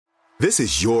This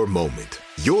is your moment,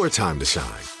 your time to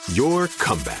shine, your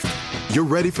comeback. You're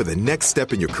ready for the next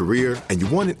step in your career, and you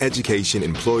want an education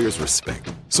employers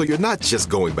respect. So you're not just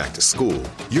going back to school,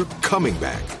 you're coming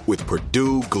back with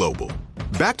Purdue Global.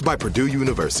 Backed by Purdue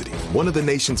University, one of the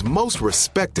nation's most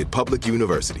respected public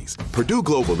universities, Purdue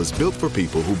Global is built for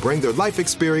people who bring their life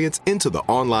experience into the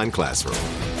online classroom.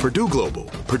 Purdue Global,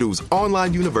 Purdue's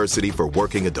online university for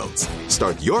working adults.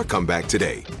 Start your comeback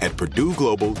today at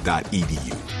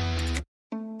purdueglobal.edu.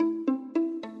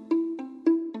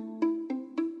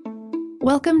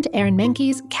 Welcome to Aaron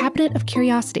Mahnke's Cabinet of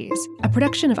Curiosities, a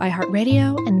production of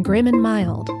iHeartRadio and Grim and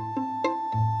Mild.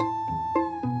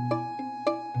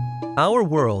 Our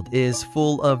world is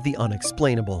full of the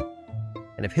unexplainable.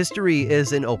 And if history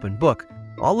is an open book,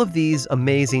 all of these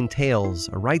amazing tales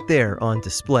are right there on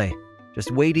display, just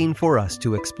waiting for us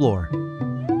to explore.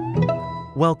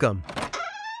 Welcome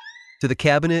to the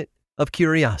Cabinet of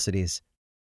Curiosities.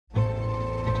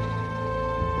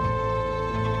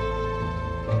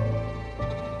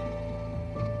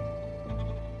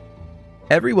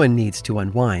 Everyone needs to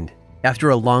unwind. After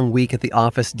a long week at the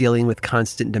office dealing with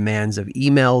constant demands of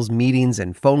emails, meetings,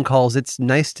 and phone calls, it's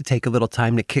nice to take a little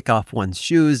time to kick off one's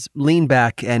shoes, lean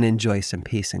back, and enjoy some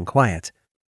peace and quiet.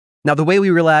 Now, the way we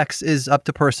relax is up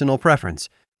to personal preference.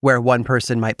 Where one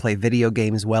person might play video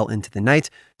games well into the night,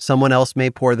 someone else may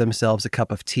pour themselves a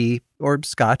cup of tea or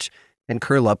scotch and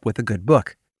curl up with a good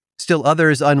book. Still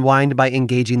others unwind by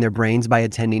engaging their brains by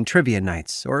attending trivia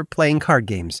nights or playing card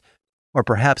games, or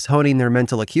perhaps honing their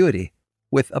mental acuity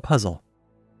with a puzzle.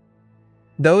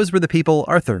 Those were the people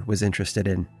Arthur was interested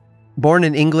in. Born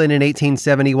in England in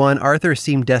 1871, Arthur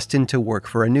seemed destined to work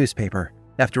for a newspaper.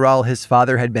 After all, his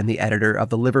father had been the editor of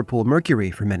the Liverpool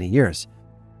Mercury for many years.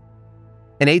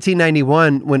 In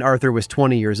 1891, when Arthur was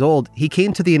 20 years old, he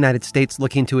came to the United States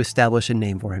looking to establish a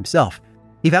name for himself.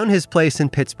 He found his place in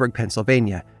Pittsburgh,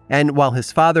 Pennsylvania, and while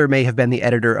his father may have been the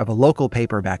editor of a local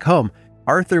paper back home,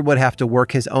 Arthur would have to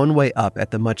work his own way up at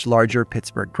the much larger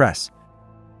Pittsburgh Press.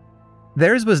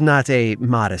 Theirs was not a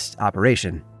modest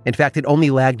operation. In fact, it only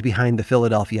lagged behind the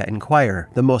Philadelphia Inquirer,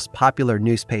 the most popular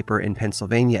newspaper in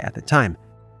Pennsylvania at the time.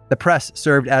 The press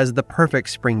served as the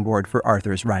perfect springboard for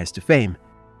Arthur's rise to fame.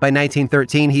 By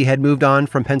 1913, he had moved on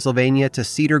from Pennsylvania to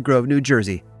Cedar Grove, New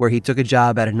Jersey, where he took a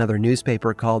job at another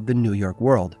newspaper called the New York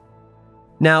World.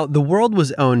 Now, the World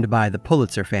was owned by the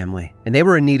Pulitzer family, and they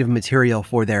were in need of material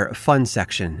for their fun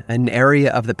section, an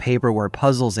area of the paper where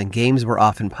puzzles and games were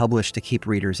often published to keep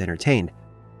readers entertained.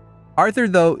 Arthur,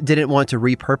 though, didn't want to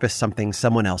repurpose something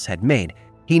someone else had made.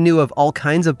 He knew of all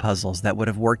kinds of puzzles that would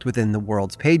have worked within the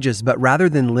World's pages, but rather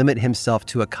than limit himself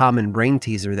to a common brain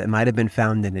teaser that might have been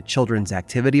found in a children's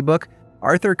activity book,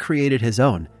 Arthur created his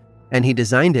own, and he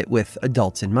designed it with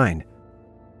adults in mind.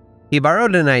 He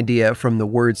borrowed an idea from the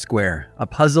word square, a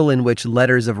puzzle in which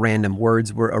letters of random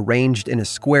words were arranged in a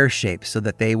square shape so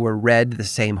that they were read the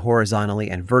same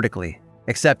horizontally and vertically.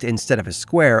 Except instead of a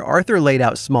square, Arthur laid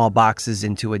out small boxes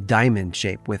into a diamond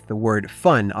shape with the word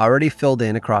fun already filled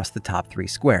in across the top 3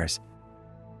 squares.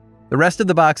 The rest of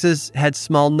the boxes had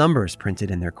small numbers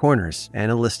printed in their corners and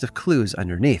a list of clues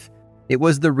underneath. It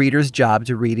was the reader's job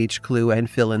to read each clue and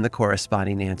fill in the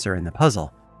corresponding answer in the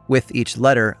puzzle, with each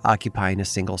letter occupying a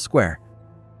single square.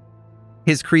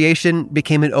 His creation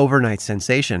became an overnight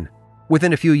sensation.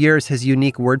 Within a few years, his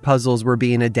unique word puzzles were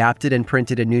being adapted and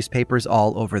printed in newspapers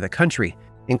all over the country,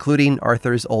 including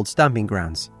Arthur's old stomping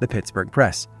grounds, the Pittsburgh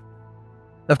Press.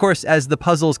 Of course, as the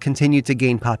puzzles continued to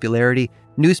gain popularity,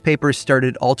 newspapers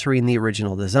started altering the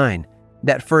original design.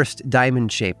 That first diamond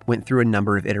shape went through a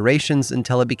number of iterations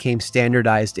until it became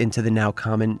standardized into the now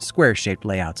common square-shaped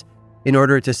layout. In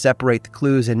order to separate the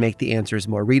clues and make the answers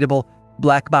more readable,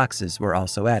 black boxes were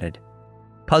also added.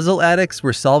 Puzzle addicts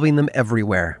were solving them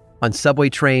everywhere, on subway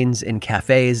trains, in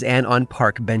cafes, and on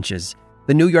park benches.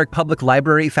 The New York Public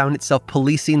Library found itself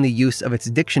policing the use of its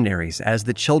dictionaries as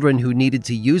the children who needed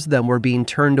to use them were being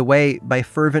turned away by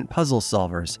fervent puzzle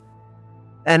solvers.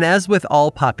 And as with all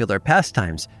popular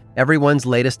pastimes, everyone's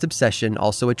latest obsession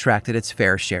also attracted its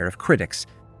fair share of critics.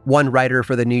 One writer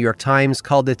for the New York Times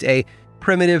called it a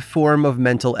primitive form of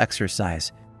mental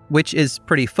exercise, which is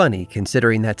pretty funny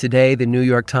considering that today the New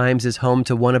York Times is home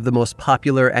to one of the most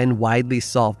popular and widely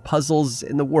solved puzzles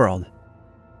in the world.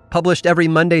 Published every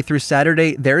Monday through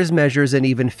Saturday, theirs measures in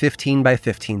even 15 by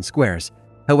 15 squares.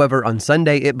 However, on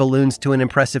Sunday, it balloons to an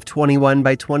impressive 21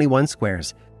 by 21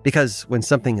 squares, because when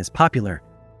something is popular,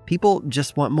 people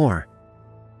just want more.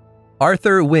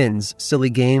 Arthur Wynn's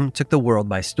silly game took the world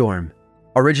by storm.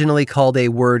 Originally called a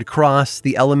word cross,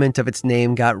 the element of its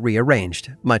name got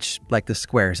rearranged, much like the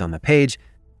squares on the page,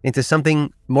 into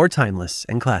something more timeless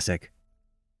and classic: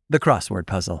 the crossword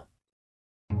puzzle.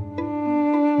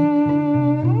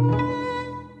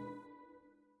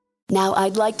 Now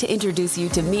I'd like to introduce you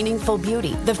to Meaningful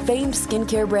Beauty, the famed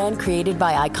skincare brand created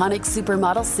by iconic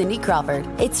supermodel Cindy Crawford.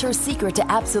 It's her secret to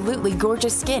absolutely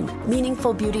gorgeous skin.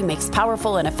 Meaningful Beauty makes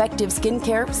powerful and effective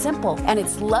skincare simple, and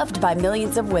it's loved by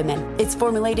millions of women. It's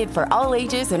formulated for all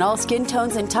ages and all skin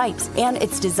tones and types, and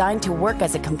it's designed to work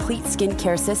as a complete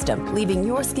skincare system, leaving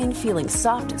your skin feeling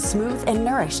soft, smooth, and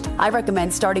nourished. I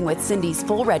recommend starting with Cindy's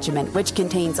full regimen, which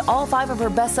contains all 5 of her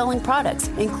best-selling products,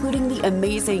 including the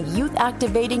amazing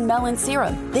youth-activating Melon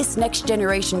Serum. This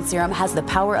next-generation serum has the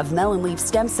power of melon leaf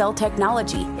stem cell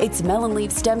technology. It's melon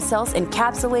leaf stem cells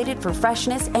encapsulated for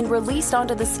freshness and released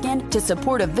onto the skin to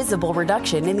support a visible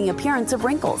reduction in the appearance of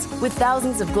wrinkles. With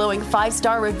thousands of glowing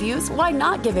 5-star reviews, why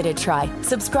not give it a try?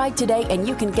 Subscribe today and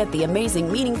you can get the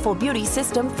amazing Meaningful Beauty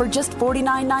system for just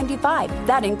 $49.95.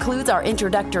 That includes our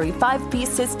introductory 5-piece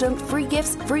system, free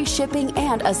gifts, free shipping,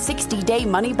 and a 60-day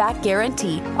money-back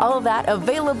guarantee. All of that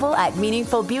available at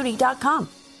meaningfulbeauty.com.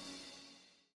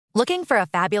 Looking for a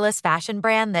fabulous fashion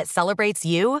brand that celebrates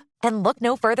you? Then look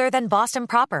no further than Boston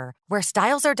Proper, where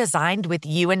styles are designed with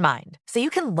you in mind, so you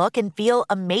can look and feel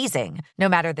amazing, no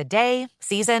matter the day,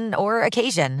 season, or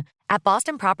occasion. At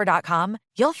bostonproper.com,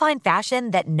 you'll find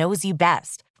fashion that knows you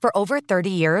best. For over 30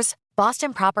 years,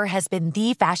 Boston Proper has been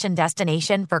the fashion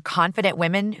destination for confident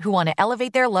women who want to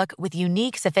elevate their look with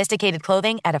unique, sophisticated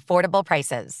clothing at affordable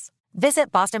prices.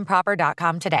 Visit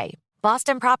bostonproper.com today.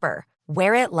 Boston Proper.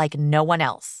 Wear it like no one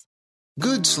else.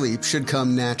 Good sleep should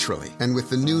come naturally, and with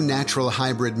the new Natural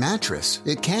Hybrid mattress,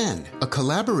 it can. A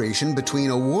collaboration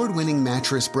between award-winning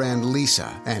mattress brand Leesa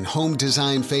and home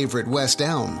design favorite West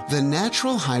Elm, the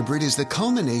Natural Hybrid is the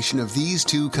culmination of these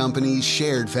two companies'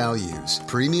 shared values: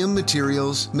 premium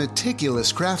materials,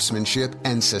 meticulous craftsmanship,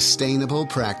 and sustainable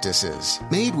practices.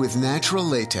 Made with natural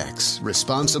latex,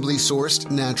 responsibly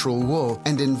sourced natural wool,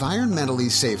 and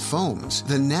environmentally safe foams,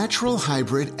 the Natural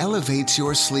Hybrid elevates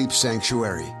your sleep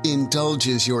sanctuary, indulges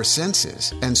your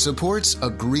senses, and supports a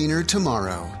greener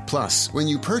tomorrow. Plus, when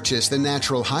you purchase the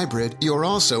Natural Hybrid, you're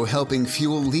also helping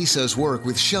fuel Leesa's work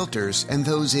with shelters and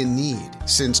those in need.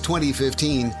 Since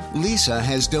 2015, Leesa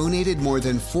has donated more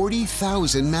than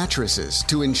 40,000 mattresses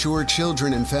to ensure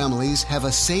children and families have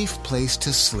a safe place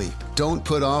to sleep. Don't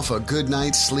put off a good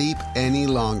night's sleep any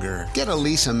longer. Get a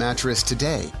Leesa mattress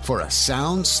today for a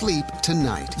sound sleep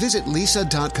tonight. Visit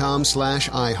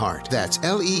leesa.com/iHeart. That's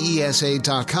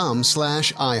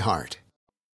LEESA.com/iHeart.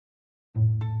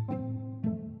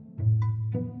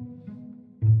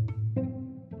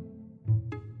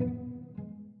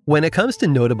 When it comes to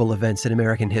notable events in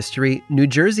American history, New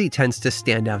Jersey tends to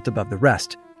stand out above the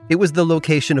rest. It was the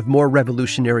location of more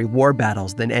Revolutionary War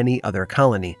battles than any other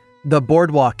colony. The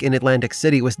boardwalk in Atlantic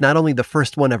City was not only the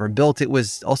first one ever built, it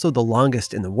was also the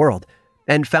longest in the world.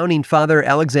 And founding father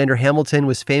Alexander Hamilton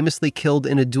was famously killed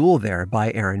in a duel there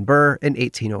by Aaron Burr in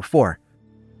 1804.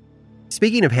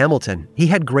 Speaking of Hamilton, he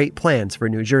had great plans for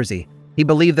New Jersey. He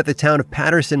believed that the town of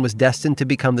Paterson was destined to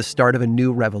become the start of a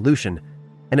new revolution.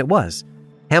 And it was.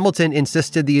 Hamilton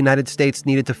insisted the United States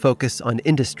needed to focus on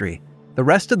industry. The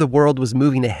rest of the world was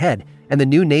moving ahead, and the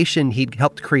new nation he'd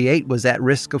helped create was at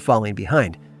risk of falling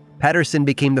behind. Paterson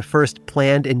became the first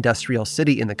planned industrial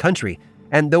city in the country,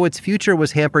 and though its future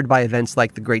was hampered by events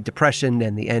like the Great Depression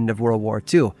and the end of World War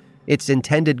II, its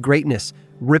intended greatness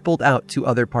rippled out to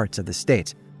other parts of the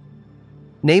state.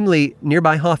 Namely,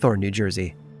 nearby Hawthorne, New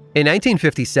Jersey. In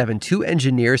 1957, 2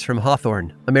 engineers from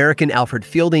Hawthorne, American Alfred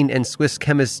Fielding and Swiss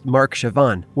chemist Marc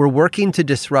Chavan, were working to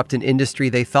disrupt an industry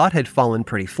they thought had fallen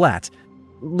pretty flat.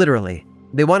 Literally,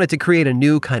 they wanted to create a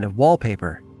new kind of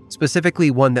wallpaper,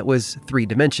 specifically one that was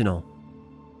 3-dimensional.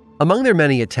 Among their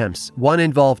many attempts, one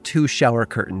involved 2 shower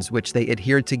curtains, which they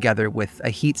adhered together with a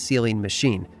heat sealing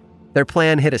machine. Their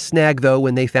plan hit a snag, though,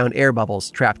 when they found air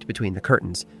bubbles trapped between the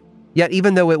curtains. Yet,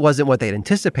 even though it wasn't what they'd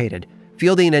anticipated,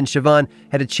 Fielding and Chavan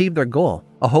had achieved their goal,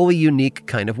 a wholly unique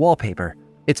kind of wallpaper.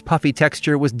 Its puffy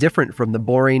texture was different from the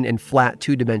boring and flat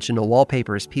 2-dimensional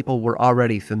wallpapers people were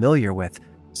already familiar with,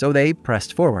 so they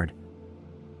pressed forward.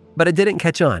 But it didn't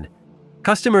catch on.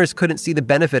 Customers couldn't see the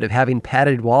benefit of having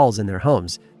padded walls in their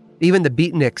homes. Even the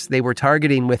beatniks they were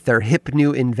targeting with their hip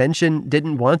new invention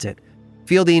didn't want it.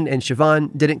 Fielding and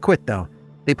Chavan didn't quit, though.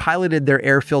 They piloted their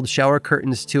air-filled shower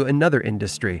curtains to another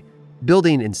industry,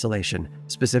 building insulation,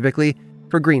 specifically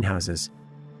for greenhouses.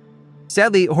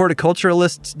 Sadly,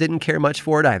 horticulturalists didn't care much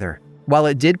for it either. While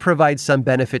it did provide some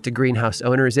benefit to greenhouse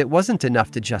owners, it wasn't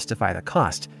enough to justify the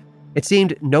cost. It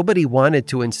seemed nobody wanted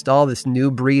to install this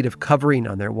new breed of covering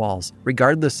on their walls,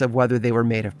 regardless of whether they were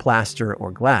made of plaster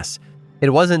or glass.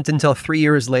 It wasn't until 3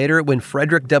 years later, when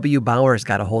Frederick W. Bowers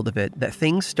got a hold of it, that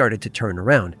things started to turn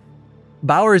around.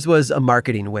 Bowers was a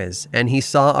marketing whiz, and he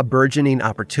saw a burgeoning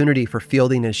opportunity for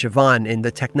Fielding and Siobhan in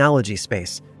the technology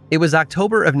space. It was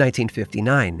October of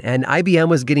 1959, and IBM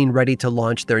was getting ready to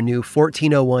launch their new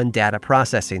 1401 data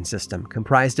processing system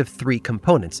comprised of 3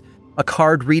 components: a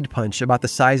card read punch about the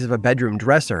size of a bedroom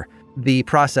dresser, the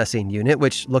processing unit,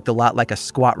 which looked a lot like a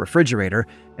squat refrigerator,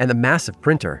 and the massive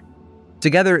printer.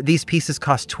 Together, these pieces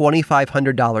cost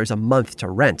 $2,500 a month to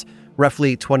rent,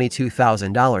 roughly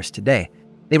 $22,000 today.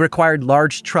 They required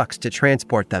large trucks to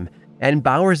transport them, and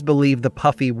Bowers believed the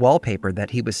puffy wallpaper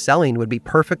that he was selling would be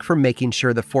perfect for making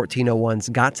sure the 1401s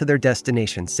got to their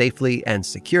destination safely and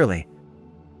securely.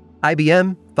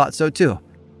 IBM thought so too.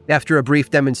 After a brief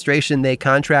demonstration, they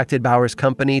contracted Bowers'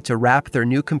 company to wrap their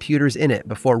new computers in it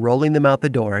before rolling them out the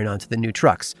door and onto the new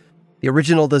trucks. The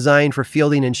original design for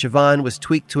Fielding and Siobhan was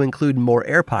tweaked to include more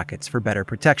air pockets for better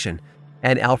protection,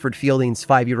 and Alfred Fielding's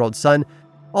 5-year-old son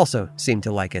also seemed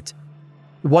to like it.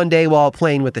 One day, while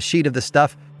playing with the sheet of the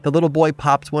stuff, the little boy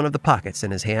popped one of the pockets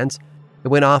in his hands. It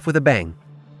went off with a bang.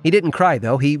 He didn't cry,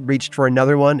 though. He reached for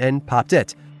another one and popped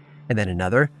it, and then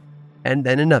another, and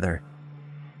then another.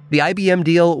 The IBM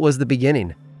deal was the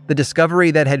beginning. The discovery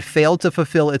that had failed to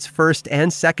fulfill its first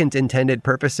and second intended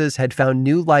purposes had found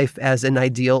new life as an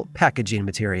ideal packaging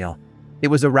material. It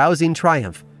was a rousing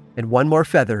triumph, and one more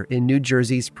feather in New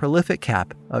Jersey's prolific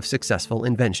cap of successful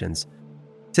inventions.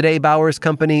 Today, Bowers'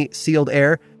 company, Sealed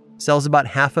Air, sells about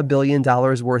 $500 million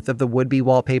worth of the would-be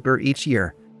wallpaper each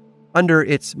year, under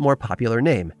its more popular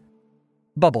name,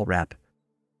 Bubble Wrap.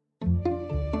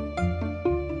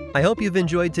 I hope you've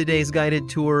enjoyed today's guided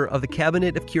tour of the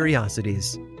Cabinet of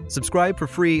Curiosities. Subscribe for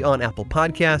free on Apple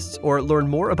Podcasts or learn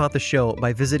more about the show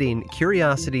by visiting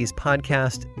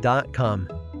curiositiespodcast.com.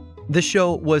 This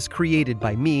show was created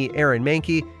by me, Aaron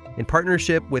Mahnke, in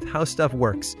partnership with How Stuff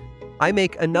Works. I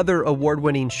make another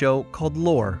award-winning show called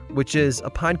Lore, which is a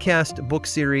podcast, book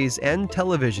series, and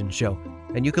television show,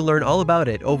 and you can learn all about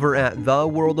it over at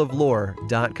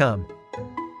theworldoflore.com.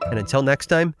 And until next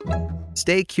time,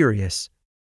 stay curious.